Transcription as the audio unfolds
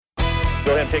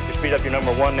Go ahead and pick your speed up. Your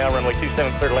number 1 now, runway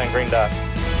 27, clear to land, green dot.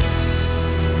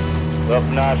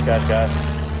 Welcome to Oshkosh, guys.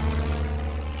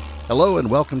 Hello and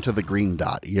welcome to The Green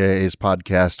Dot, EAA's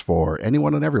podcast for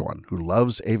anyone and everyone who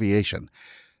loves aviation.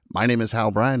 My name is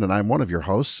Hal Bryan, and I'm one of your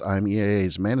hosts. I'm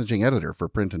EAA's managing editor for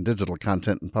print and digital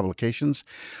content and publications.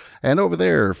 And over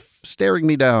there, staring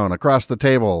me down across the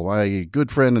table, my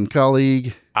good friend and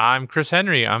colleague. I'm Chris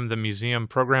Henry. I'm the museum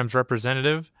programs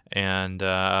representative and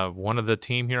one of the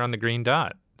team here on The Green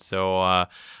Dot. So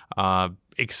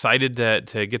excited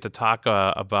to get to talk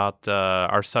about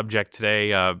our subject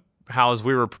today. Hal, as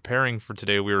we were preparing for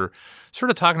today, we were sort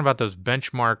of talking about those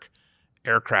benchmark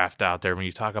aircraft out there when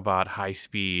you talk about high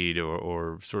speed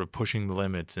or sort of pushing the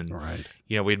limits. And, right.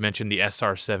 You know, we had mentioned the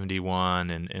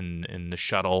SR-71 and the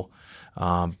shuttle.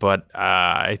 But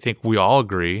I think we all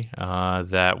agree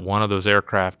that one of those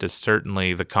aircraft is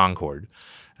certainly the Concorde.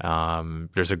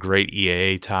 There's a great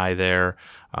EAA tie there,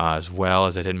 as well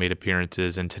as it had made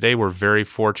appearances. And today we're very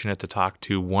fortunate to talk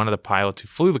to one of the pilots who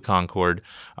flew the Concorde,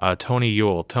 Tony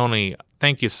Ewell. Tony,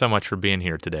 thank you so much for being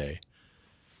here today.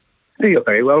 You're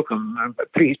very welcome. I'm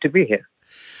pleased to be here.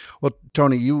 Well,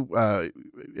 Tony, you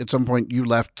at some point you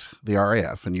left the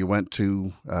RAF and you went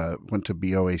to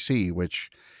BOAC,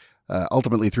 which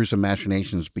ultimately, through some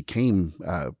machinations, became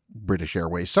British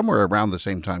Airways somewhere around the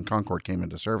same time Concorde came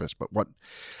into service. But what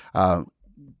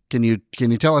can you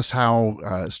tell us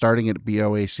how starting at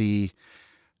BOAC,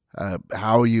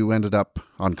 how you ended up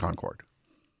on Concorde?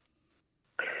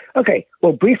 Okay.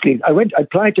 Well, briefly, I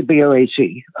applied to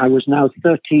BOAC. I was now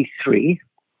 33,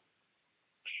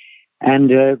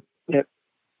 and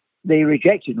they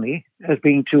rejected me as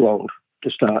being too old to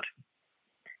start.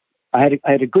 I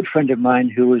had a good friend of mine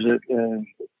who was a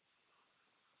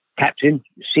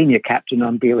senior captain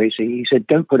on BOAC. He said,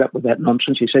 "Don't put up with that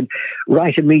nonsense." He said,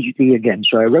 "Write immediately again."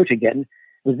 So I wrote again.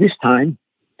 But this time,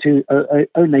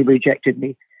 only rejected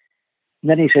me. And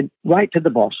then he said, "Write to the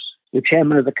boss, the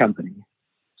chairman of the company."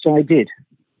 So I did,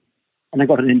 and I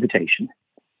got an invitation.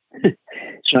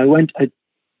 So I went.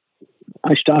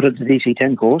 I started the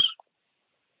DC-10 course,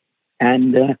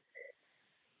 and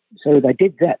so I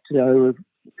did that. You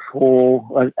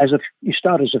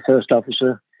start as a first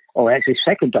officer, or actually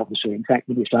second officer. In fact,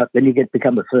 when you start, then you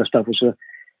become a first officer,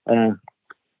 and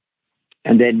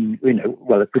then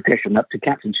a progression up to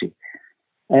captaincy.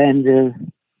 And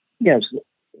yes,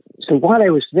 so while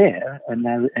I was there, and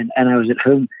I was at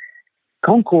home,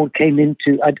 Concorde came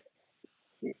into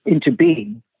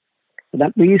being.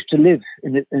 That we used to live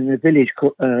in a village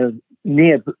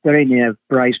very near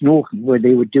Bryce Norton, where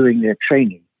they were doing their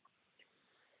training.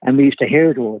 And we used to hear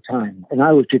it all the time. And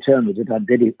I was determined that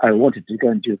I wanted to go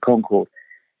and do Concorde.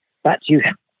 But you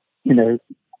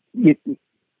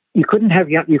couldn't have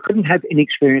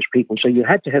inexperienced people. So you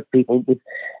had to have people with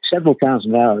several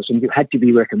thousand hours, and you had to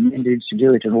be recommended to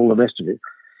do it, and all the rest of it.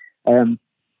 And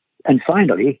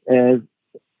finally, in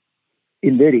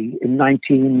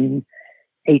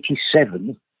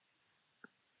 1987,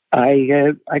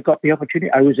 I got the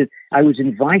opportunity. I was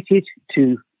invited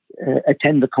to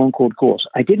attend the Concorde course.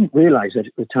 I didn't realize that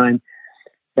at the time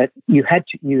that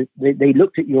they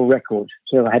looked at your record.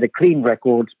 So I had a clean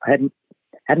record. I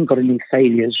hadn't got any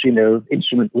failures,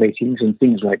 instrument ratings and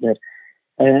things like that.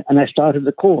 And I started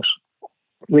the course,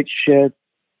 which, to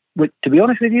be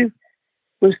honest with you,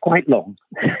 was quite long.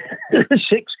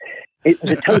 It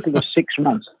was a total of 6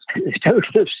 months. A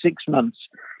total of 6 months.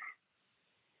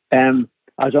 I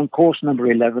was on course number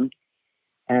 11,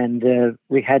 and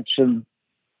we had some.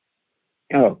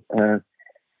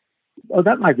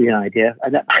 That might be an idea.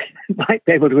 And that might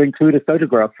be able to include a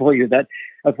photograph for you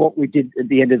of what we did at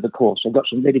the end of the course. I've got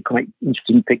some really quite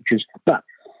interesting pictures, but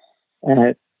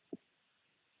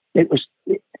it was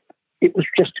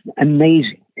just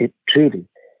amazing. It truly.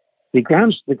 The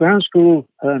ground school.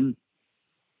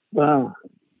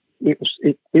 It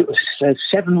was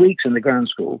 7 weeks in the ground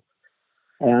school,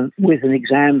 with an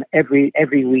exam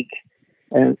every week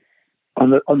on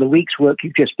the week's work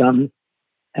you've just done,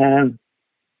 and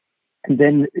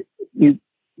then you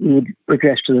would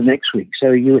progress to the next week.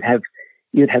 So you'd have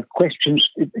questions,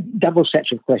 double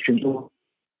sets of questions,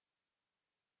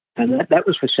 and that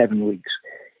was for 7 weeks.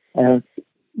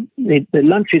 The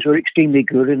lunches were extremely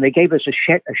good, and they gave us a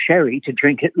sherry to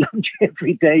drink at lunch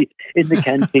every day in the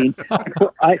canteen.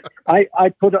 I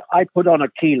put on a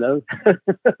kilo. So,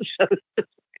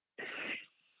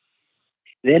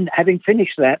 then, having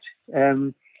finished that,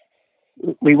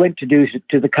 we went to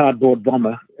the cardboard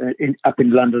bomber up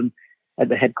in London at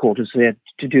the headquarters there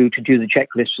to do the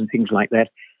checklists and things like that,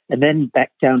 and then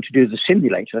back down to do the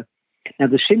simulator. Now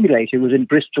the simulator was in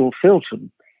Bristol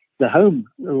Filton, the home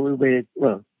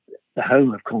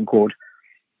of Concorde,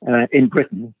 in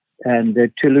Britain and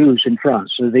Toulouse in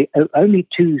France. So the only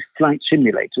two flight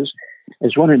simulators.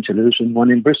 There's one in Toulouse and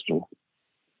one in Bristol.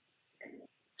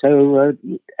 So,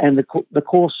 and the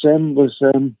course then was,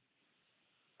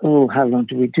 how long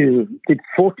did we do? Did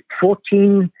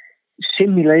 14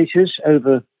 simulators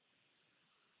over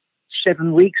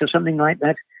 7 weeks or something like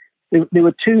that. There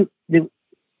were two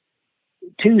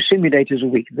simulators a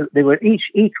week. They were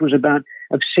each was about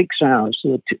of 6 hours.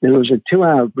 There was a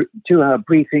 2-hour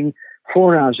briefing,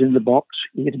 4 hours in the box.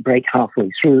 You get a break halfway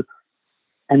through,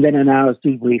 and then an hour's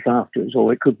debrief afterwards,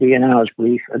 or it could be an hour's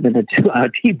brief and then a 2-hour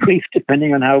debrief,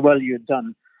 depending on how well you'd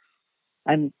done.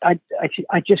 And I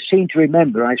just seem to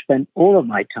remember I spent all of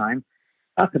my time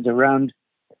up at around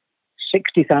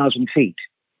 60,000 feet,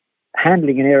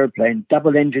 handling an aeroplane,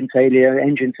 double engine failure,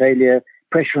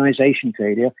 pressurization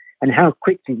failure, and how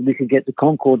quickly we could get the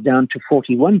Concorde down to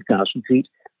 41,000 feet,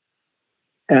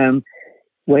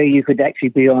 where you could actually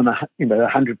be on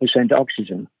 100%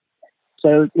 oxygen.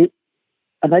 So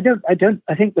I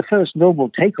think the first normal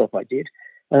takeoff I did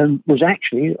was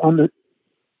actually on the,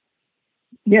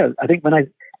 I think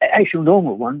actual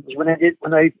normal one was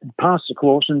when I passed the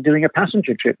course and doing a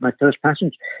passenger trip, my first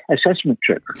passenger assessment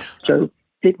trip. So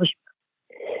it was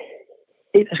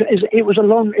a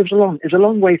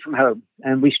long way from home,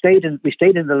 and we stayed in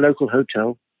the local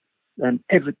hotel, and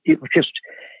it was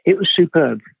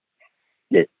superb.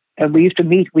 And we used to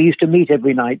meet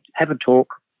every night, have a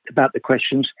talk about the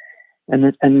questions,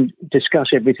 and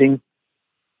discuss everything.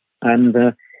 And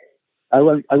I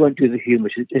won't do the humor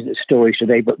stories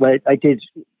today, but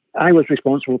I was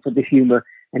responsible for the humor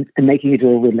and making it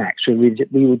all relaxed. So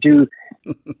we would do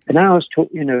an hour's talk,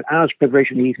 hour's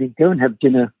preparation evening, go and have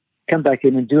dinner, come back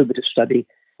in and do a bit of study,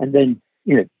 and then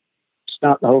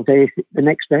start the whole day the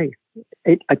next day.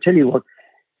 I tell you what,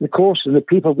 the course and the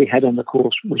people we had on the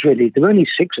course was really, there were only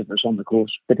 6 of us on the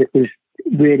course, but it was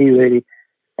really, really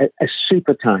a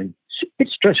super time.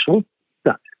 It's stressful,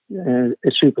 but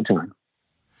a super time.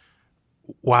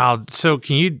 Wow. So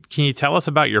can you tell us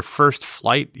about your first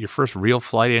flight, your first real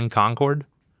flight in Concorde?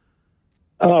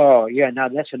 Oh yeah, now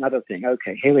that's another thing.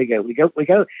 Okay, here we go. We go.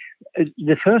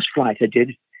 The first flight I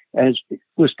did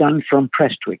was done from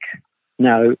Prestwick.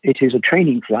 Now it is a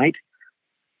training flight,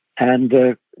 and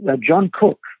John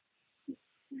Cook,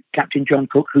 Captain John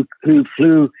Cook, who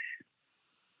flew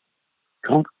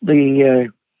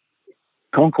the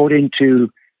Concorde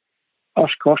into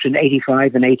Oshkosh in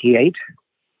 85 and 88.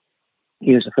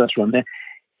 He was the first one there.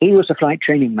 He was the flight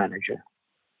training manager.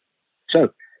 So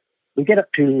we get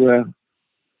up to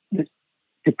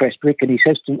Prestwick, and he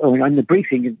says to, in the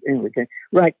briefing,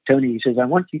 right, Tony, he says, I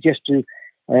want you just to,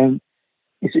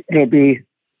 it'll be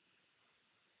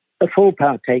a full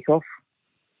power takeoff,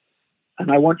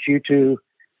 and I want you to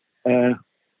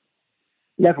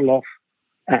level off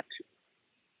at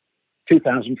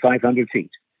 2,500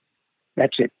 feet.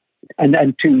 That's it. And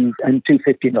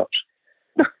 250 knots.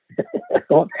 I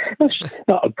thought, that's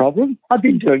not a problem. I've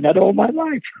been doing that all my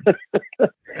life.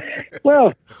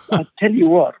 Well, I'll tell you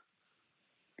what.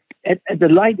 At the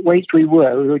lightweight we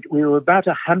were about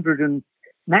 100 and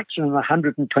maximum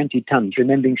 120 tons.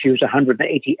 Remembering she was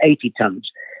 180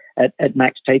 tons at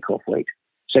max takeoff weight.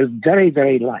 So very,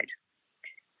 very light.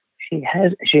 She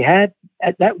had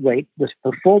at that weight the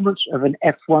performance of an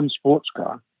F1 sports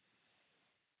car.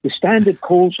 The standard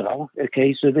calls are,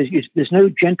 okay, so there's no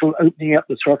gentle opening up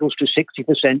the throttles to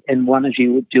 60% N1 as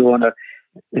you would do on a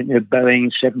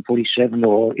Boeing 747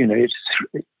 or, it's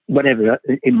whatever,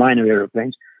 in minor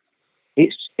aeroplanes.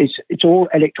 It's all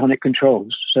electronic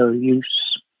controls. So you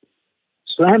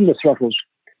slam the throttles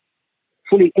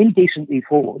fully indecently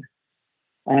forward,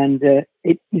 and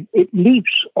it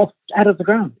leaps off out of the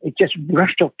ground. It just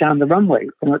rushed off down the runway.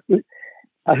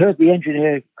 I heard the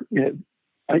engineer,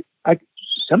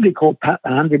 somebody called Pat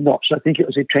 100 knots. I think it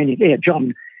was a training. Yeah,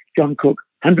 John Cook,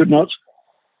 100 knots.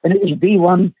 And it was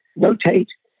V1, rotate.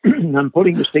 I'm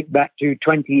pulling the stick back to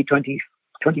 20,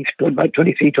 about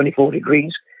 23, 24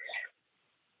 degrees.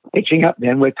 Pitching up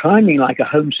there, and we're climbing like a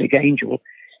homesick angel.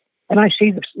 And I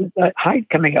see the height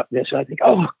coming up there. So I think,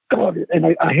 oh, God. And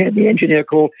I hear the engineer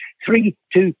call 3,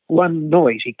 2, 1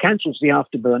 noise. He cancels the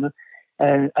afterburner.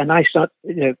 And I start,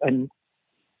 to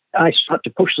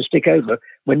push the stick over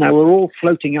when they were all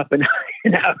floating up in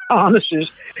our harnesses.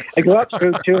 I go up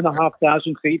through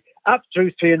 2,500 feet, up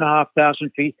through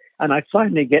 3,500 feet, and I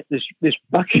finally get this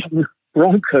bucket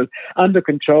Bronco under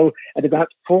control at about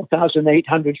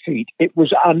 4,800 feet. It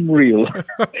was unreal.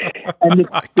 And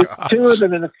the two of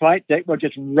them in the flight deck were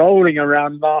just rolling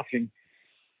around laughing.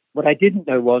 What I didn't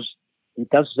know was he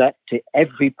does that to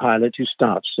every pilot who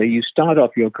starts. So you start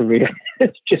off your career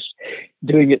just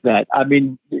doing it that. I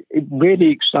mean,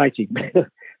 really exciting.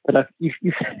 But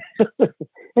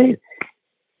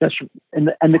that's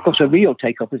and of course a real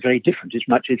takeoff is very different. It's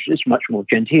much more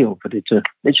genteel, but it's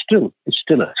still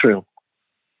a thrill.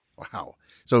 Wow.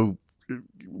 So,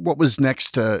 what was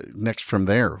next from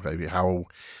there?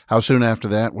 How soon after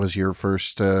that was your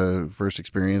first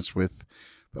experience with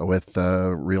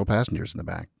real passengers in the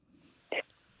back?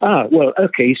 Well,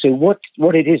 okay. So what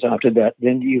it is after that?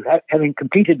 Then having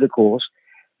completed the course,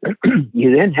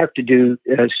 you then have to do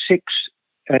 6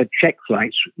 check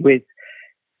flights with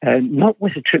not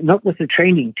with a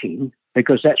training team,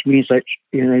 because that means that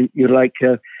you're like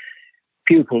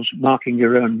pupils marking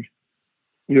your own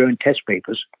test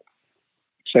papers.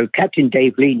 So Captain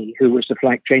Dave Leaney, who was the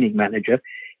flight training manager,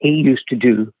 he used to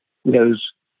do those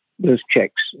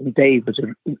checks. And Dave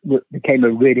became a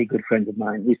really good friend of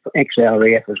mine. He's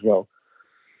ex-RAF as well.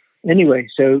 Anyway,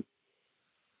 so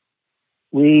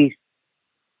we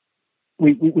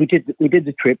did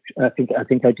the trip. I think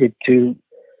I did 2.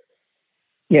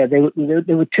 Yeah, there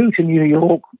were 2 to New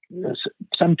York,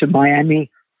 some to Miami,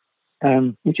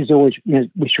 which was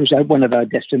one of our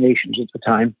destinations at the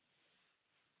time.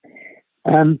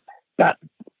 But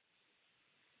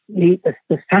the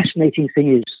fascinating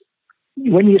thing is,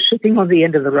 when you're sitting on the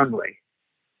end of the runway,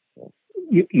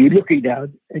 you're looking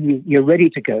down and you're ready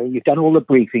to go. You've done all the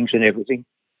briefings and everything,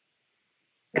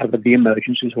 covered the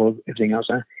emergencies or everything else.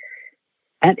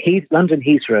 At London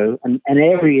Heathrow and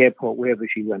Airy Airport, wherever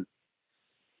she went,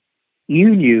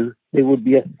 you knew there would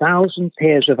be 1,000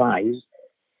 pairs of eyes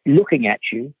looking at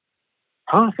you,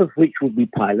 half of which would be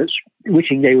pilots,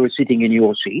 wishing they were sitting in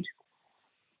your seat.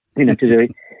 To do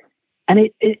it, and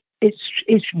it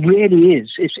really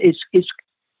is.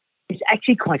 It's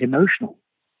actually quite emotional.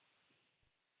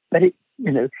 But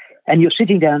and you're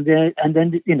sitting down there, and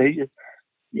then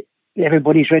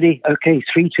everybody's ready. Okay,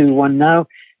 3, 2, 1 now,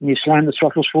 and you slam the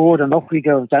throttles forward, and off we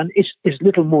go. Down. It's a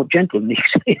little more gentle in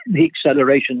the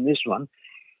acceleration in this one,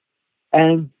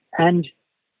 and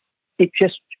it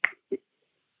just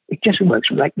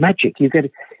works like magic. You got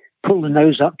to pull the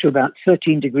nose up to about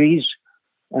 13 degrees.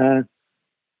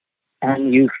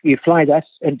 And you fly that,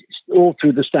 and all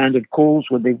through the standard calls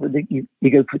where you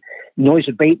go for noise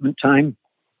abatement time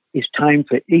is time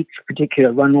for each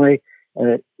particular runway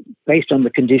based on the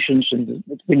conditions and the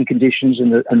wind conditions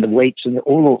and the weights and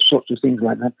all sorts of things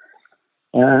like that.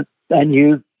 And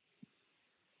you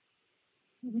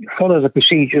follow the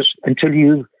procedures until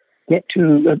you get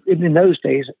to, in those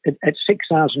days, at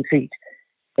 6,000 feet,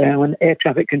 when air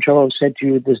traffic control said to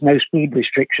you there's no speed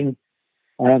restriction,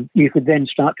 you could then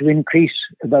start to increase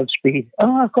above speed.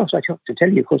 Oh, of course, I have to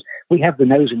tell you, of course, we have the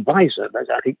nose and visor.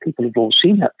 I think people have all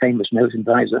seen that famous nose and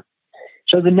visor.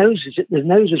 So the nose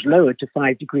is lowered to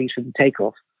 5 degrees for the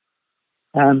takeoff.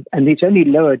 And it's only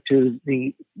lowered to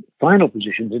the final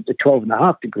position, at the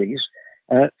 12.5 degrees,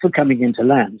 for coming into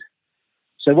land.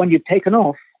 So when you've taken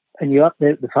off and you're up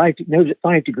there, nose at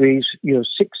 5 degrees, you're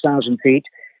 6,000 feet,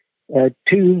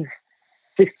 250,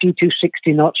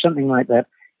 260 knots, something like that.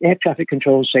 Air traffic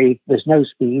control say there's no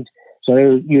speed,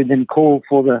 so you then call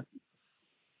for the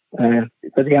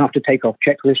after takeoff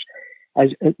checklist,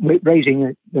 as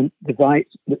raising the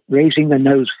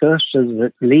nose first, so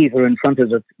that the lever in front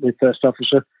of the first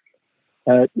officer,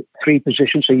 3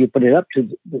 positions. So you put it up to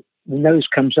the nose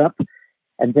comes up,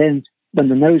 and then when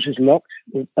the nose is locked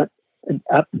up,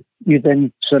 you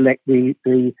then select you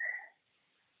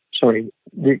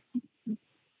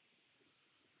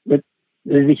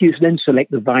then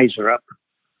select the visor up,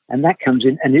 and that comes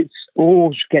in, and it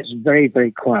all gets very,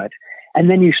 very quiet. And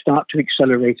then you start to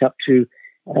accelerate up to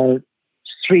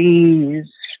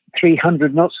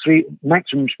 300 knots.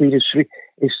 Maximum speed is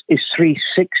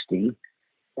 360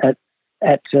 at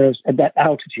that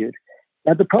altitude.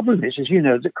 Now the problem is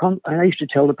I used to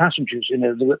tell the passengers,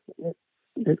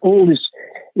 that all this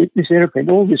airplane,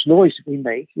 all this noise that we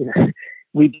make,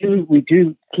 we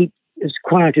do keep as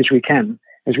quiet as we can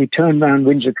as we turn around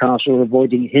Windsor Castle,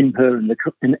 avoiding him, her, and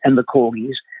the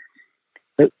corgis.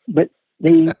 But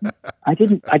I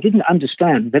didn't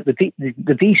understand that the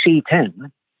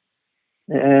VC-10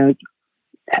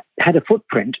 had a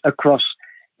footprint across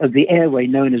the airway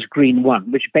known as Green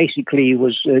 1, which basically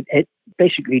was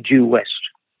due west.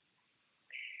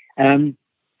 And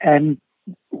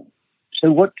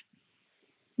so what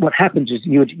happens is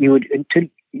you would until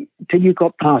you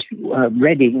got past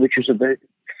Reading, which was about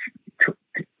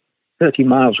 30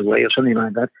 miles away or something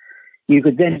like that, you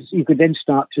could then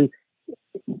start to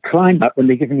climb up when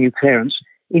they're giving you clearance,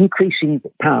 increasing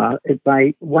power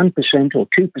by 1% or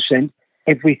 2%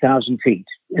 every 1,000 feet,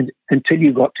 until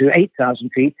you got to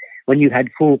 8,000 feet when you had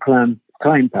full climb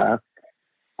power,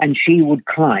 and she would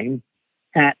climb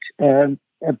at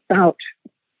about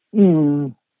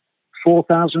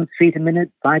 4,000 feet a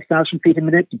minute, 5,000 feet a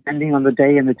minute, depending on the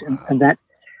day and that,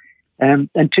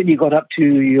 until you got up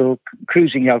to your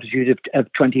cruising altitude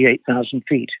of 28,000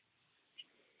 feet.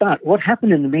 But what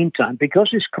happened in the meantime, because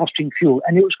it's costing fuel,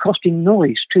 and it was costing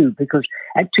noise too, because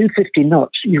at 250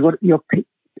 knots, you're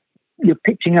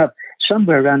pitching up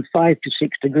somewhere around 5 to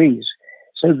 6 degrees.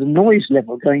 So the noise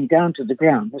level going down to the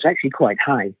ground was actually quite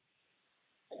high.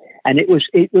 And it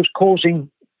was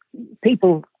causing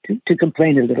people to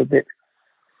complain a little bit.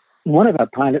 One of our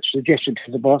pilots suggested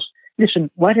to the boss,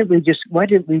 listen, why don't we just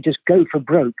go for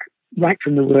broke right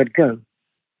from the word go?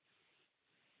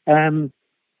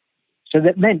 So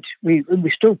that meant we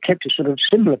still kept a sort of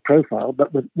similar profile,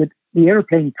 but with the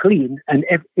aeroplane clean and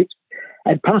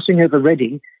passing over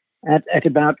Reading at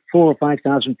about 4,000 or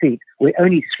 5,000 feet. We're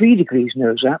only 3 degrees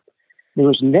nose up. There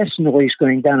was less noise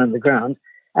going down on the ground,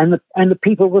 and the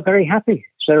people were very happy.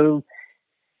 So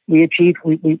we achieved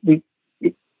we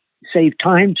saved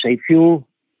time, saved fuel,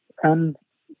 and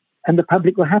the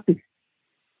public were happy.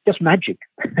 Just magic.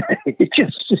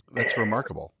 That's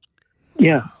remarkable.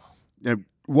 Yeah.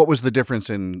 What was the difference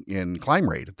in climb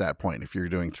rate at that point? If you're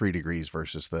doing 3 degrees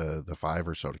versus the 5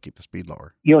 or so to keep the speed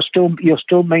lower, you're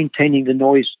still maintaining the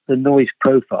noise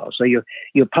profile. So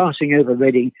you're passing over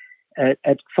Reading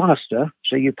at faster.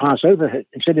 So you pass over,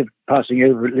 instead of passing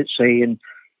over, let's say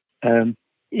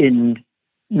in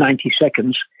 90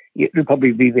 seconds, it would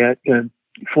probably be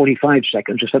 45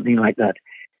 seconds or something like that.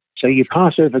 So you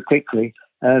pass over quickly,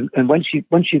 and once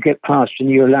you get past and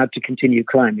you're allowed to continue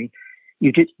climbing,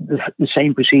 you did the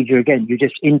same procedure again. You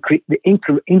just increase the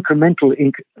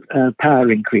incremental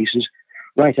power increases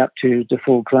right up to the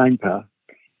full climb power.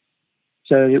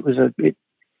 So it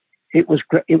was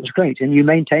great, and you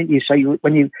maintained.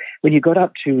 When you got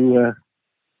up to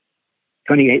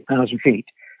 28,000 feet,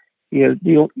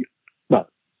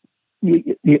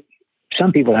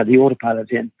 some people had the autopilot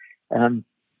in.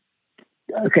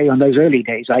 Okay, on those early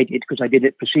days I did, because I did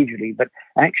it procedurally, but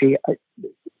actually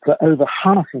for over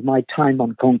half of my time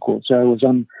on Concorde, so I was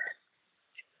on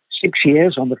 6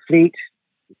 years on the fleet,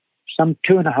 some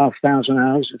 2,500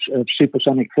 hours of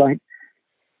supersonic flight.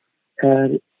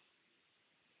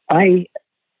 I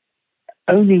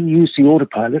only used the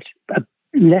autopilot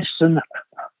less than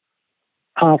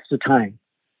half the time.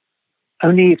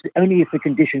 Only if the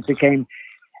conditions became.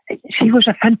 She was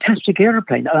a fantastic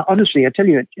airplane. Honestly, I tell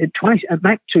you, at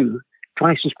Mach 2,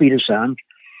 twice the speed of sound,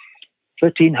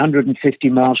 1,350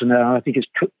 miles an hour. I think it's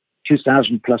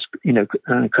 2,000 plus,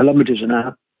 kilometers an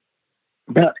hour.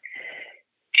 But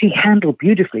she handled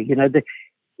beautifully.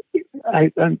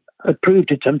 I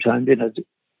proved it sometime.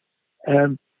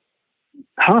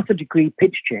 Half a degree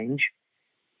pitch change,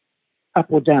 up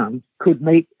or down, could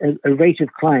make a rate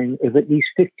of climb of at least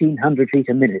 1,500 feet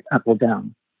a minute, up or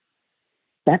down.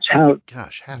 That's how.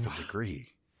 Gosh, half a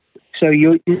degree. So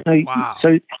wow.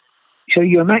 So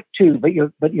you're Mach 2, but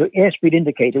your airspeed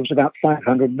indicator was about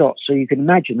 500 knots. So you can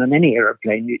imagine on any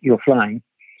aeroplane you're flying.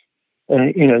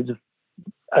 Okay,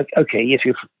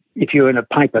 if you're in a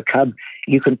Piper Cub,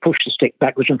 you can push the stick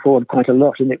backwards and forward quite a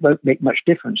lot, and it won't make much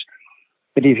difference.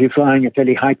 But if you're flying a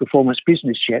fairly high performance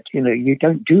business jet, you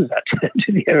don't do that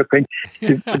to the aeroplane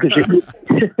because it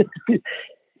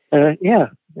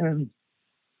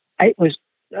was.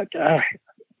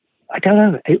 I don't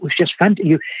know. It was just fun.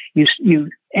 You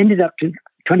ended up to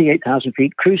 28,000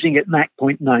 feet, cruising at Mach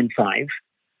 0.95,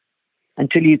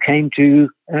 until you came to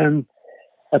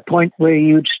a point where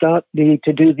you'd start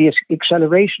to do the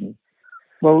acceleration.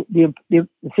 Well, the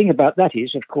thing about that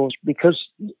is, of course, because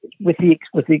with the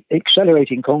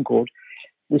accelerating Concorde,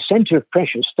 the center of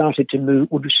pressure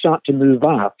would start to move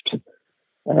aft.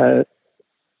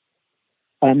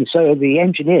 And so the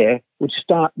engineer would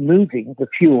start moving the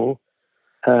fuel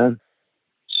some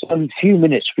few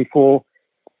minutes before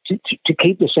to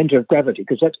keep the center of gravity,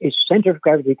 because it's center of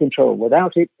gravity control.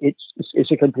 Without it,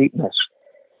 it's a complete mess.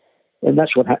 And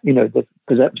that's what happened,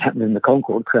 because that happened in the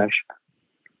Concorde crash.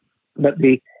 But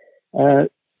you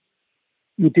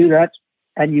do that,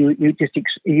 and you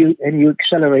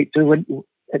accelerate through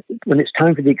when it's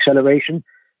time for the acceleration.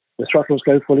 The throttles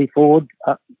go fully forward.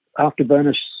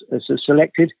 Afterburners is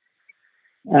selected,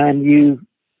 and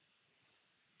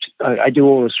I do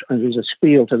all this. There's a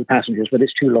spiel to the passengers, but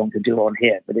it's too long to do on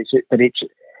here. But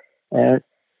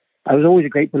I was always a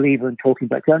great believer in talking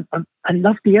about. I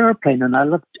love the airplane, and I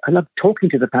love talking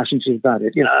to the passengers about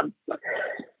it.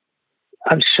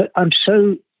 I'm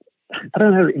so I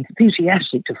don't know,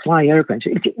 enthusiastic to fly airplanes.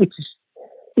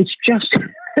 It's just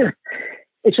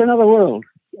it's another world,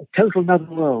 a total another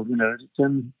world.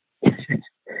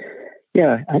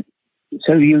 Yeah,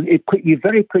 So you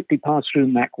very quickly pass through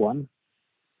Mach 1,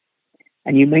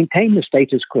 and you maintain the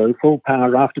status quo, full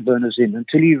power afterburners in,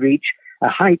 until you reach a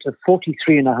height of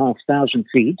 43,500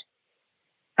 feet,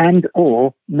 and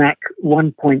or Mach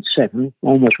 1.7,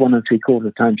 almost 1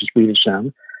 3/4 times the speed of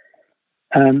sound.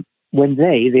 When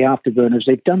the afterburners,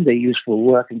 they've done their useful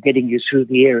work in getting you through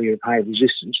the area of high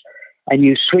resistance, and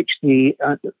you switch the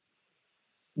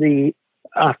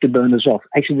afterburners off.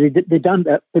 Actually, they're done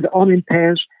that, but on in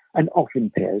pairs and off in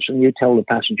pairs, and you tell the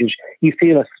passengers, you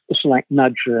feel a slight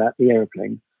nudge throughout the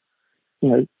airplane.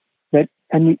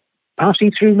 And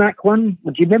passing through Mach 1,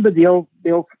 do you remember the old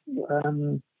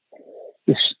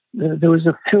there was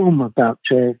a film about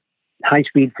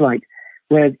high-speed flight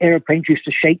where airplanes used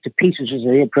to shake to pieces as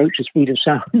they approach the speed of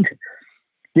sound.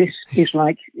 This is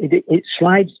like it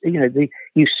slides.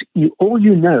 All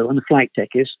you know on the flight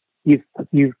deck is you've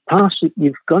passed it.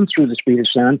 You've gone through the speed of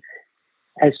sound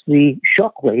as the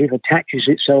shock wave attaches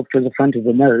itself to the front of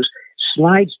the nose,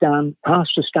 slides down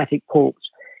past the static ports.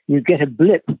 You get a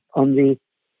blip on the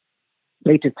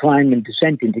rate of climb and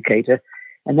descent indicator,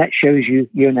 and that shows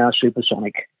you're now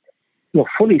supersonic. You're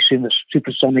fully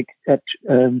supersonic at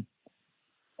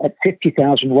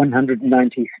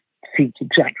 50,190 feet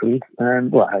exactly.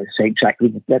 Well, I say exactly,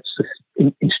 but that's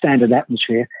in standard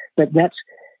atmosphere. But that's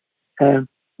at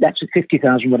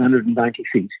 50,190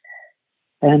 feet,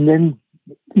 and then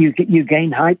you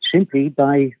gain height simply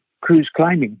by cruise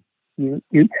climbing.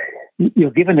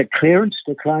 You're given a clearance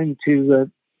to climb to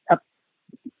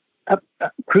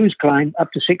cruise climb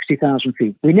up to 60,000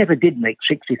 feet. We never did make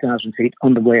 60,000 feet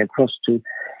on the way across to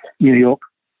New York.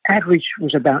 Average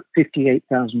was about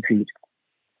 58,000 feet.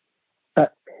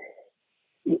 But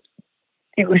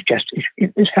it was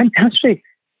fantastic.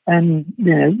 And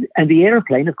the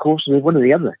airplane, of course, is one of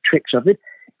the other tricks of it,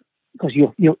 because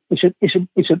it's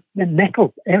a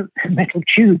metal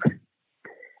tube.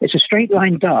 It's a straight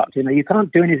line dart. You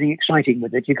can't do anything exciting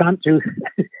with it. You can't do.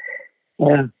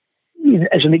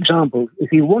 As an example,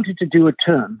 if you wanted to do a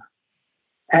turn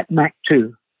at Mach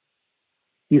 2,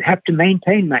 you have to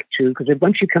maintain Mach 2, because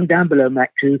once you come down below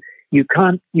Mach 2, you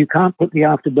can't put the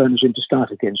afterburners in to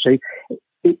start again. So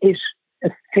it is a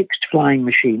fixed flying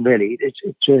machine, really.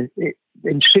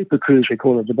 In Super Cruise we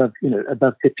call it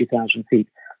above 50,000 feet.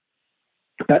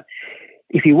 But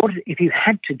if you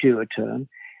had to do a turn,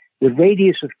 the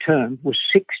radius of turn was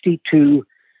 62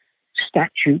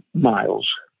 statute miles.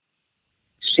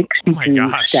 62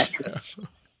 statutes.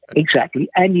 Exactly.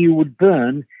 And you would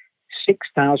burn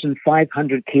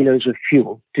 6,500 kilos of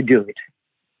fuel to do it.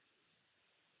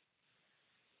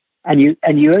 And you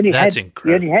only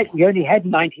had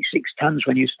 96 tons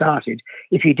when you started.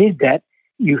 If you did that,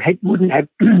 you wouldn't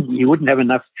have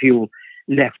enough fuel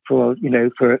left for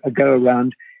a go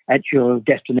around at your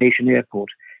destination airport.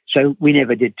 So we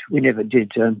never did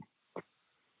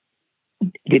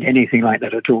anything like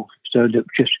that at all. So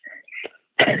just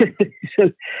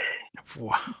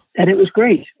wow. And it was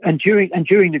great. And during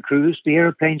the cruise, the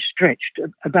airplane stretched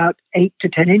about 8 to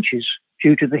 10 inches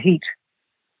due to the heat.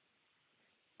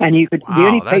 And the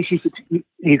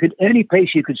only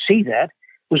place you could see that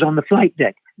was on the flight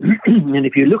deck. And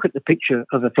if you look at the picture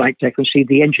of the flight deck and see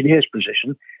the engineer's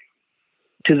position,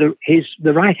 to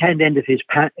the right hand end of his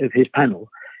panel,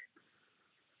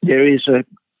 there is a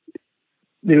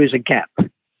gap.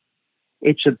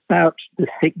 It's about the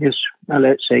thickness,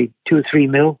 let's say 2 or 3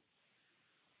 mil,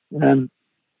 as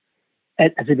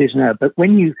it is now. But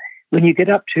when you get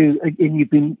up to, and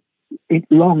you've been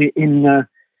long in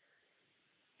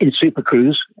Super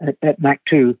Cruise at Mach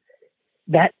 2,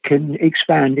 that can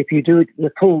expand. If you do it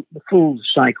the full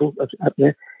cycle up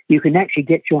there, you can actually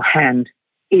get your hand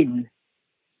in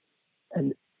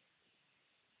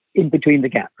between the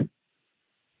gap.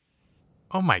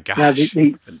 Oh my gosh!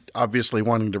 Now obviously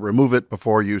wanting to remove it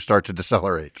before you start to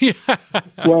decelerate.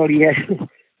 Well, yeah.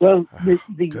 Well,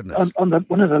 Goodness. on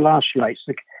one of the last flights,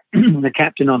 the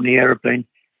captain on the aeroplane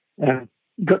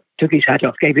took his hat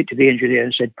off, gave it to the engineer,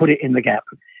 and said, "Put it in the gap."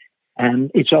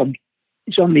 And it's on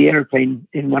the airplane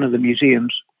in one of the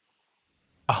museums.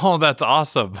 Oh, that's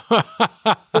awesome!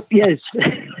 Yes,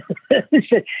 and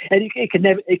it can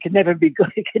never be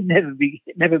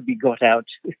got out.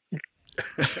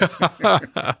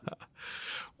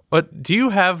 But do you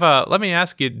have? Let me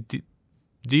ask you: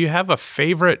 Do you have a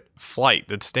favorite flight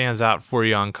that stands out for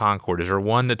you on Concorde? Is there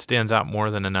one that stands out more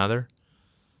than another?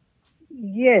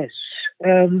 Yes.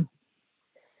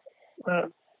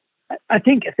 I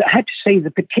think I had to say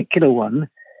the particular one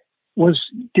was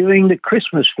doing the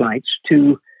Christmas flights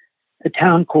to a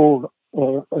town called,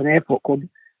 or an airport called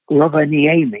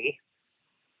Rovaniemi,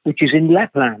 which is in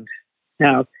Lapland.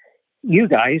 Now, you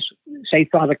guys say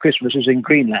Father Christmas is in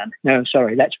Greenland. No,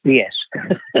 sorry, that's BS.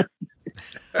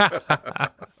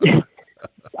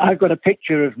 I've got a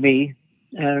picture of me,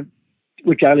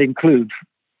 which I'll include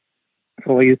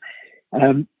for you.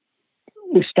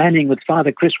 We're standing with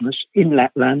Father Christmas in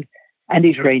Lapland and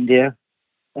his reindeer.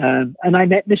 And I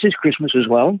met Mrs. Christmas as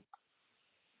well.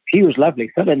 She was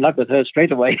lovely. Fell in love with her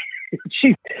straight away.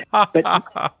 But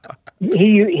he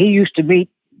used to meet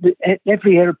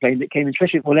every airplane that came in,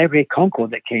 especially every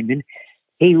Concorde that came in.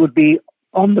 He would be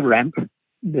on the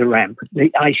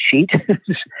ice sheet,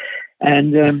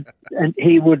 and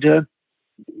he would, do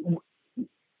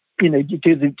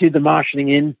the marshalling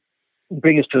in,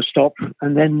 bring us to a stop,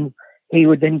 and then he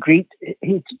would then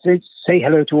he'd say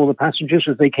hello to all the passengers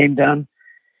as they came down,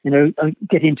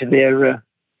 get into their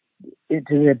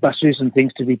buses and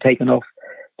things to be taken off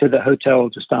to the hotel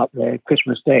to start their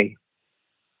Christmas Day.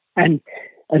 And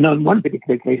on one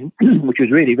particular occasion, which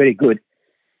was really, very good,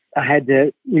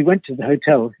 we went to the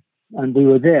hotel and we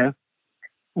were there,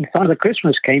 and Father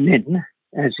Christmas came in,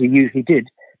 as he usually did,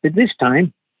 but this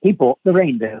time he brought the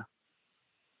reindeer.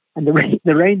 And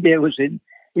the reindeer was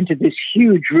into this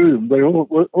huge room where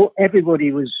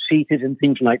everybody was seated and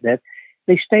things like that.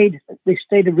 They stayed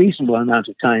a reasonable amount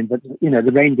of time, but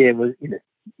the reindeer was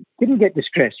didn't get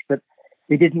distressed, but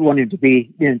they didn't want him to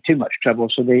be in too much trouble,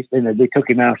 so they took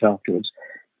him out afterwards.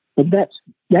 But that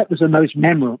was the most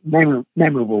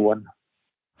memorable one,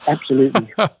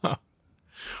 absolutely.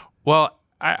 Well,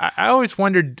 I always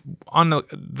wondered, on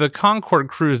the Concorde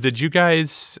cruise, did you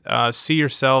guys see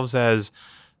yourselves as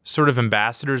sort of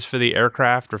ambassadors for the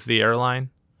aircraft or for the airline?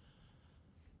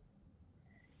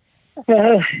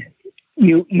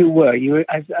 You were.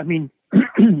 I mean,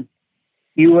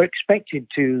 you were expected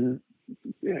to.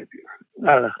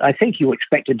 I think you were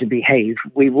expected to behave.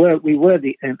 We were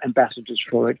the ambassadors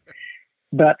for it,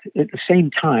 but at the same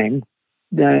time,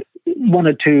 one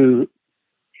or two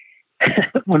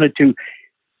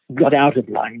got out of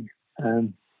line.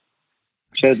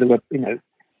 So there were,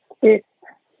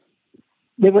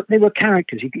 they were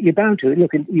characters. You're bound to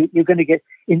look, and you're going to get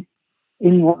in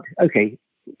what? Okay.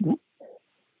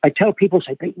 I tell people,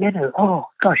 say, oh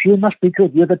gosh, you must be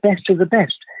good. You're the best of the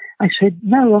best. I said,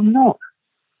 no, I'm not.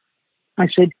 I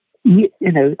said,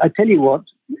 I tell you what,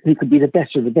 who could be the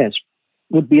best of the best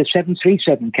would be a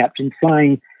 737 captain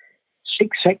flying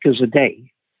 6 sectors a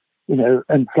day,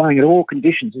 and flying at all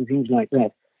conditions and things like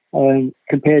that,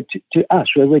 compared to us,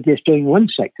 where we're just doing one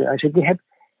sector. I said, we have,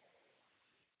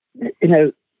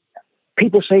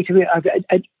 people say to me,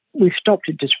 we've stopped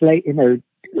at display,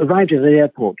 arrived at the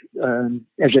airport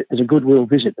as a goodwill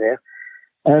visit there,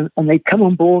 and they come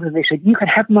on board and they said, you can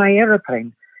have my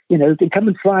aeroplane, they come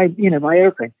and fly, my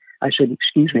airplane. I said,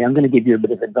 excuse me, I'm going to give you a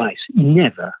bit of advice.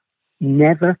 Never,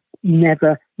 never,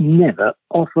 never, never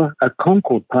offer a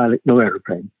Concorde pilot your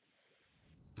aeroplane.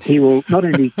 He will not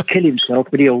only kill himself,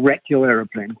 but he'll wreck your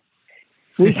aeroplane.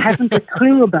 We haven't a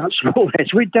clue about small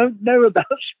jets. We don't know about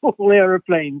small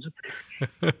aeroplanes.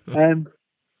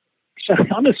 So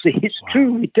honestly, it's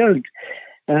true, we don't.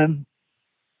 No,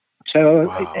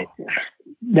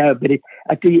 but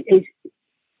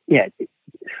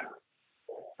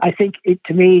I think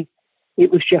to me, it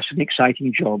was just an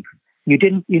exciting job. You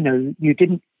didn't.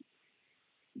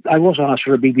 I was asked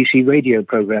for a BBC radio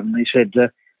program, and they said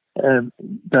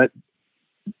that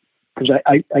because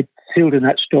I filled in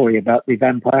that story about the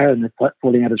vampire and the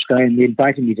falling out of sky, and they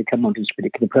invited me to come onto this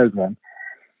particular program.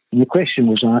 And the question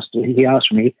was asked. He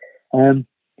asked me,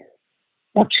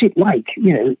 "What's it like,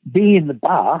 being in the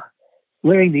bar,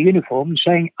 wearing the uniform, and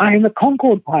saying I'm a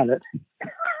Concorde pilot?"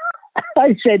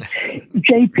 I said,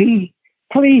 "JP,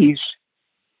 please,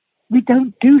 we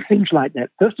don't do things like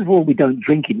that. First of all, we don't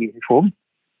drink in uniform,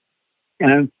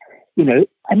 and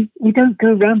we don't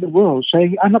go around the world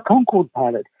saying I'm a Concorde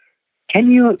pilot. Can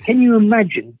you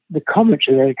imagine the comments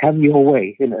that are coming your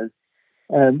way?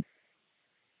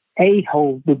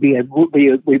 A-hole would be a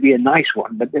nice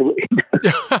one, but there were,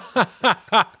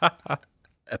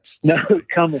 no,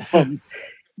 come on."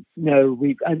 No,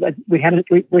 we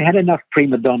had enough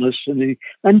prima donnas, and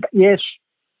yes,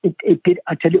 it did.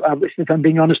 I tell you, if I'm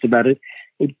being honest about it,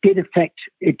 it did affect.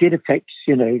 As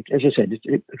I said,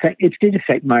 it did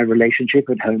affect my relationship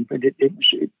at home, but it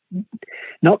was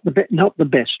not the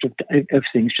best of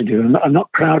things to do. I'm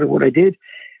not proud of what I did.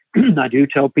 I do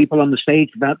tell people on the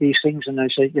stage about these things, and I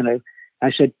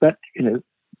said, but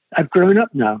I've grown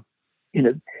up now.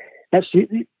 That's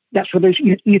what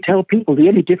you tell people. The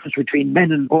only difference between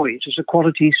men and boys is the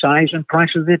quality, size, and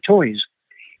price of their toys.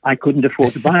 I couldn't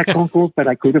afford to buy a Concorde, but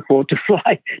I could afford to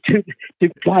fly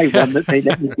one that they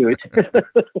let me do it.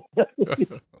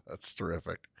 That's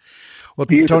terrific. Well,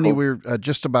 Beautiful. Tony, we're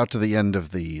just about to the end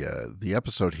of the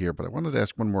episode here, but I wanted to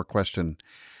ask one more question.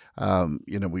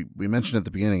 We mentioned at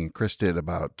the beginning, and Chris did,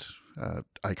 about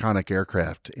iconic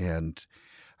aircraft, and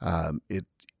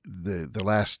the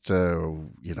last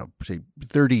say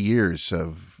 30 years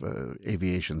of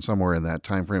aviation, somewhere in that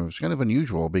time frame, was kind of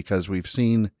unusual because we've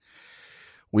seen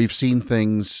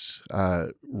things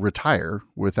retire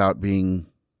without being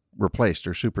replaced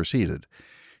or superseded.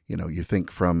 You think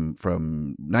from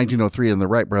 1903 and the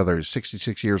Wright brothers,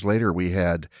 66 years later, we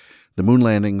had the moon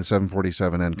landing, the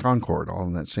 747, and Concorde all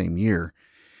in that same year.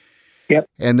 Yep.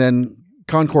 And then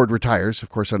Concorde retires, of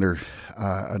course, under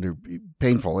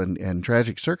painful and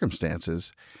tragic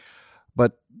circumstances.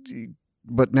 But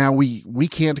now we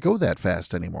can't go that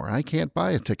fast anymore. I can't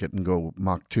buy a ticket and go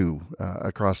Mach 2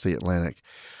 across the Atlantic.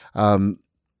 Can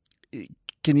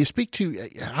you speak to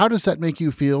how does that make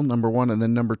you feel, number one? And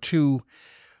then number two,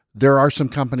 there are some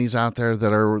companies out there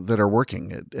that are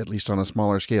working, at least on a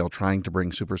smaller scale, trying to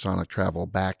bring supersonic travel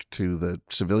back to the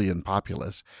civilian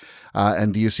populace.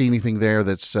 And do you see anything there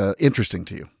that's interesting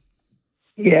to you?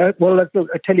 Yeah, well, I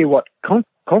tell you what,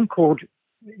 Concorde,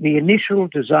 the initial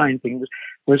design thing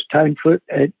was time for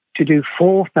to do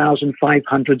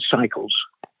 4,500 cycles.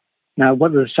 Now,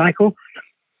 what is a cycle?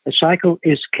 A cycle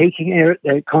is taking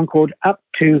Concorde up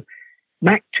to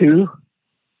Mach 2.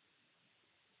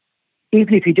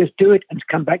 Even if you just do it and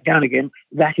come back down again,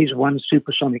 that is one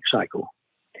supersonic cycle.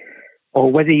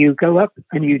 Or whether you go up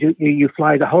and you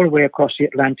fly the whole way across the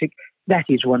Atlantic, that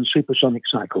is one supersonic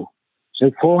cycle.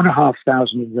 So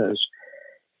 4,500 of those.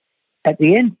 At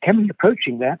the end,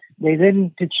 approaching that, they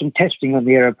then did some testing on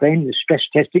the airplane, the stress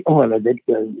testing,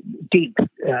 deep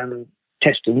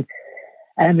testing,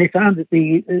 and they found that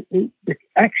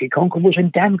actually Concorde was in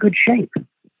damn good shape.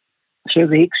 So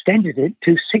they extended it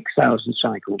to 6,000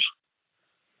 cycles.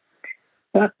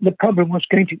 But the problem was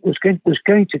going to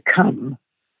come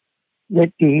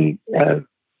that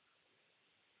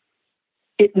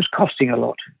it was costing a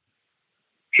lot.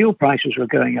 Fuel prices were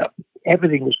going up.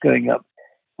 Everything was going up,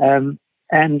 and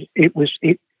it was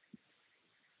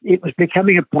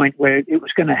becoming a point where it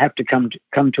was going to have to come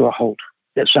to a halt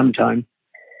at some time.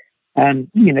 And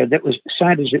that was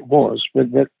sad as it was,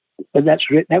 but that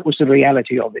was the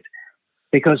reality of it.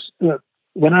 Because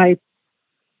when I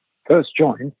first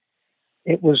joined,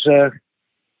 it was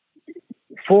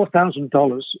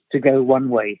 $4,000 to go one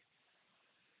way.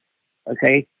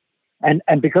 Okay, and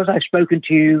because I've spoken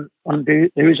to you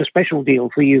there is a special deal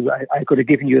for you. I could have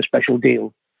given you a special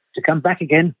deal to come back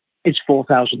again. It's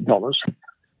 $4,000.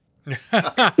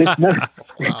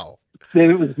 Wow.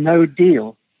 There was no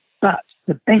deal, but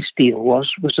the best deal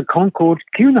was the Concorde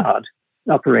Cunard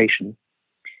operation.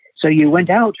 So you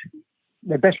went out.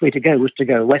 The best way to go was to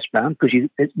go westbound because you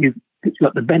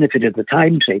got the benefit of the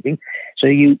time saving. So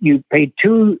you paid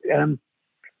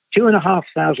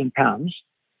 £2,500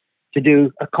 to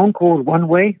do a Concorde one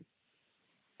way,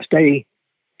 stay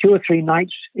 2 or 3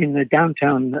 nights in the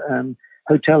downtown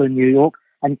hotel in New York,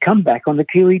 and come back on the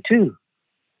QE2.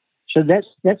 So that's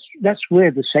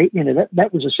where that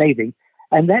was a saving,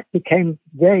 and that became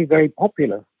very, very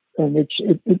popular, and it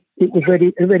was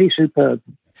really superb.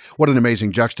 What an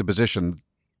amazing juxtaposition.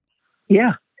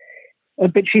 Yeah.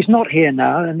 But she's not here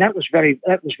now, and that was very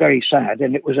sad,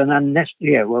 and it was an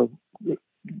unnecessary. Yeah, well,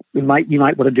 you might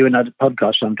want to do another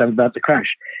podcast sometime about the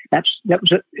crash. That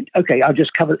was okay. I'll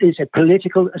just cover. It's a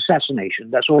political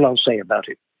assassination. That's all I'll say about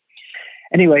it.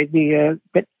 Anyway,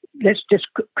 but let's just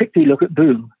quickly look at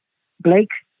Boom.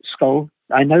 Blake Skoll.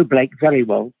 I know Blake very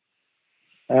well,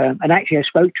 and actually I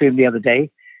spoke to him the other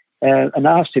day. And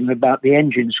asked him about the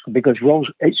engines because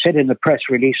it said in the press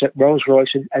release that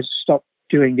Rolls-Royce has stopped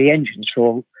doing the engines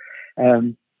for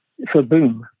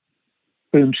Boom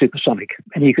Supersonic,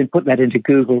 and you can put that into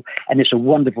Google, and it's a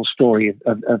wonderful story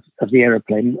of the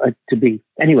aeroplane to be.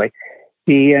 Anyway,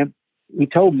 he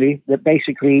told me that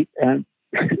basically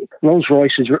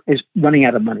Rolls-Royce is running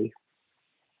out of money.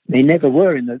 They never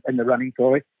were in the running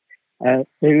for it.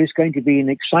 There is going to be an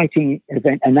exciting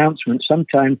announcement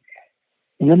sometime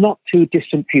in the not too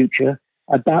distant future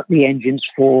about the engines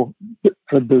for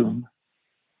Boom.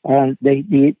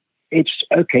 It's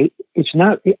okay. It's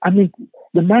now. I mean,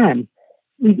 the man.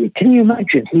 Can you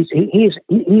imagine? He's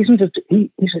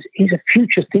a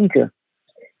future thinker.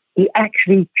 He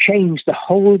actually changed the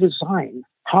whole design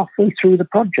halfway through the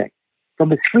project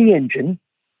from a 3-engine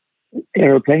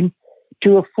aeroplane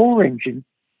to a 4-engine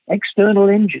external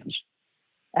engines.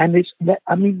 And it's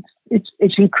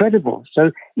incredible.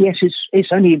 So yes,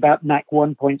 it's only about Mach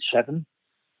 1.7,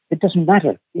 it doesn't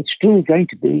matter. He's still going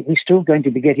to be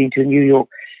getting to New York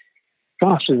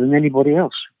faster than anybody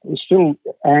else. It's still,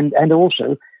 and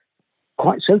also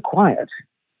quite so quiet,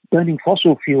 burning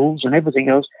fossil fuels and everything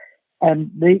else, and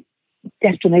the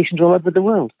destinations all over the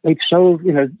world. They've sold,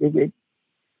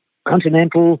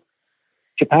 Continental,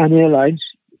 Japan Airlines,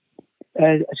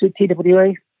 is it TWA?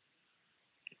 I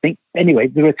think, anyway,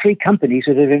 there are 3 companies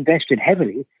that have invested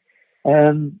heavily,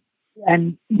 and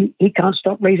he can't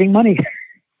stop raising money.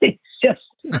 It's just,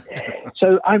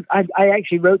 so I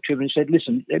actually wrote to him and said,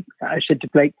 listen, I said to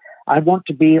Blake, I want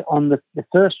to be on the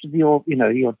first of your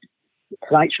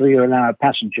flights where you allow a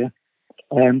passenger.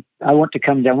 I want to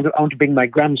come down. I want to bring my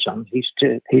grandson. He'll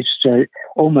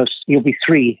be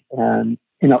 3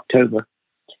 in October.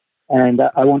 And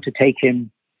I want to take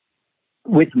him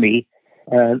with me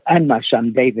and my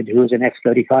son, David, who is an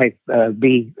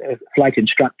F-35B flight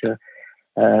instructor,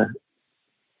 also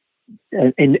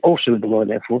in the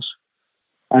Royal Air Force.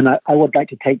 And I would like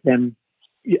to take them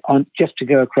on just to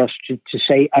go across to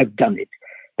say I've done it.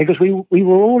 Because we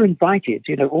were all invited,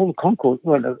 all the Concorde,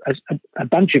 well, a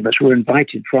bunch of us were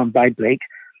invited by Blake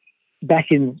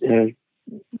back in,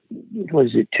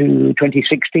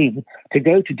 2016, to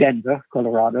go to Denver,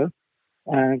 Colorado,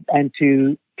 and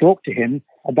to talk to him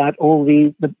about all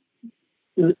the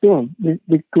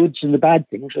goods and the bad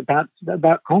things about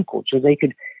Concorde, so they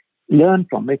could learn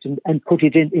from it and put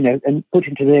it in, and put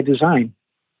into their design.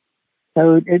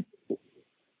 So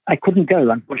I couldn't go,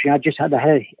 unfortunately. I just had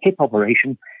a hip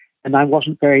operation, and I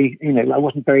wasn't very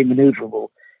maneuverable.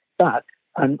 But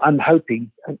I'm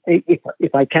hoping,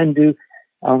 if I can do,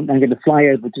 I'm going to fly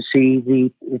over to see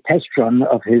the test run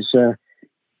of his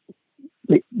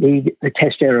the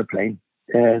test aeroplane,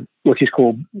 which is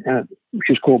called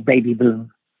Baby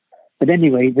Boom. But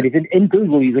anyway, in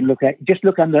Google you can look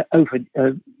under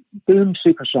Boom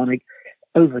Supersonic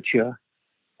Overture,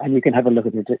 and you can have a look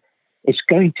at it. It's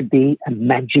going to be a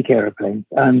magic airplane.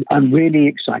 I'm really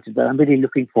excited about it. I'm really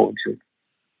looking forward to it.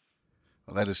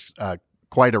 Well, that is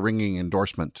quite a ringing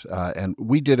endorsement. And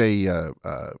we did a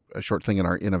short thing in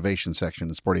our innovation section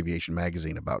in Sport Aviation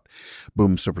Magazine about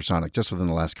Boom Supersonic just within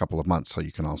the last couple of months. So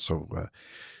you can also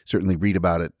certainly read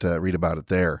about it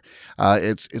there.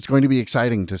 It's going to be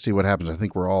exciting to see what happens. I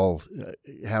think we're all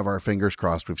have our fingers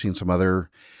crossed. We've seen some other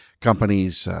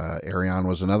companies, Ariane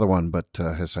was another one, but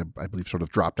has, I believe, sort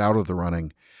of dropped out of the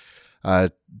running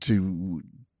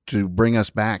to bring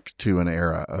us back to an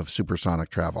era of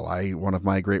supersonic travel. One of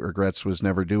my great regrets was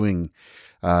never doing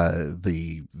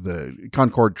the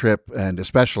Concorde trip, and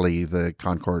especially the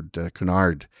Concorde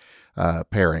Cunard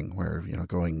pairing, where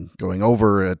going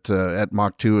over at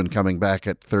Mach 2 and coming back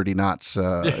at 30 knots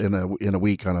in a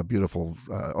week on a beautiful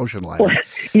ocean liner. Well,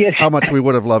 yes. How much we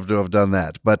would have loved to have done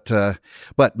that, but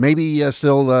maybe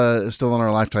still in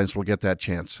our lifetimes we'll get that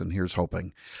chance, and here's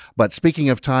hoping. But speaking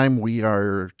of time, we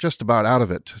are just about out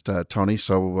of it, Tony.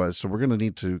 So we're going to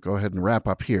need to go ahead and wrap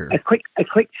up here. A quick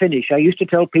finish. I used to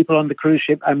tell people on the cruise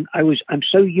ship, I'm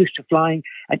so used to flying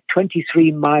at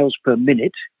 23 miles per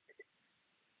minute.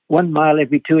 1 mile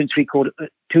every 2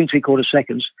 3/4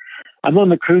 seconds. I'm on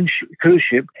the cruise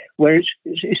ship where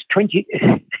it's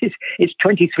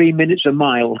 23 minutes a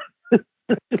mile.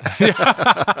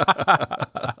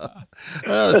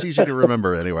 Well, it's easy to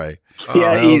remember anyway.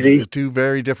 Yeah, easy. 2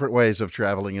 very different ways of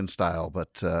traveling in style,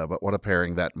 but what a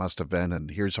pairing that must have been.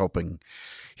 And here's hoping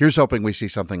we see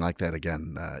something like that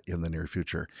again in the near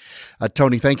future.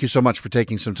 Tony, thank you so much for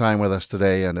taking some time with us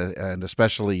today, and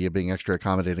especially being extra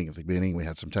accommodating at the beginning. We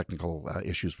had some technical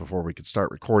issues before we could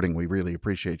start recording. We really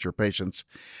appreciate your patience,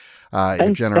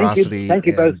 your generosity. Thank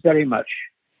you both very much.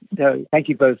 Thank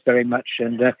you both very much.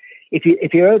 And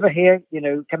if you're over here,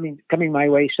 coming my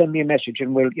way, send me a message,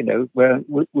 and we'll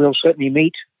certainly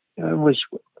meet.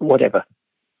 Whatever.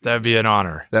 That'd be an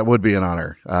honor. That would be an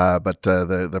honor. But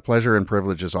the pleasure and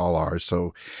privilege is all ours.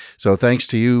 So thanks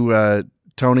to you,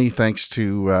 Tony. Thanks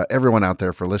to everyone out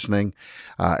there for listening.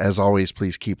 As always,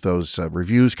 please keep those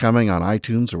reviews coming on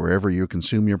iTunes or wherever you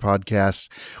consume your podcasts.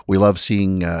 We love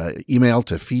seeing email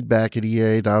to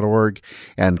feedback@eaa.org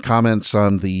and comments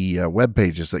on the web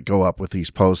pages that go up with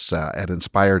these posts at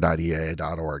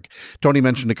inspire.eaa.org. Tony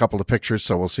mentioned a couple of pictures,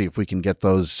 so we'll see if we can get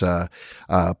those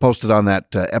posted on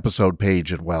that episode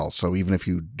page as well. So even if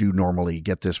you do normally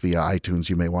get this via iTunes,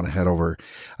 you may want to head over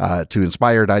to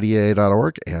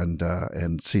inspire.eaa.org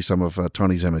and see some of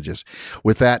Tony's images.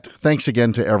 With that, thanks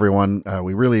again to everyone.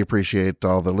 We really appreciate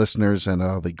all the listeners and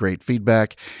all the great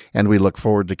feedback, and we look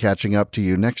forward to catching up to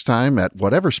you next time at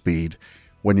whatever speed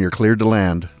when you're cleared to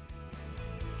land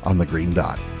on the green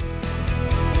dot.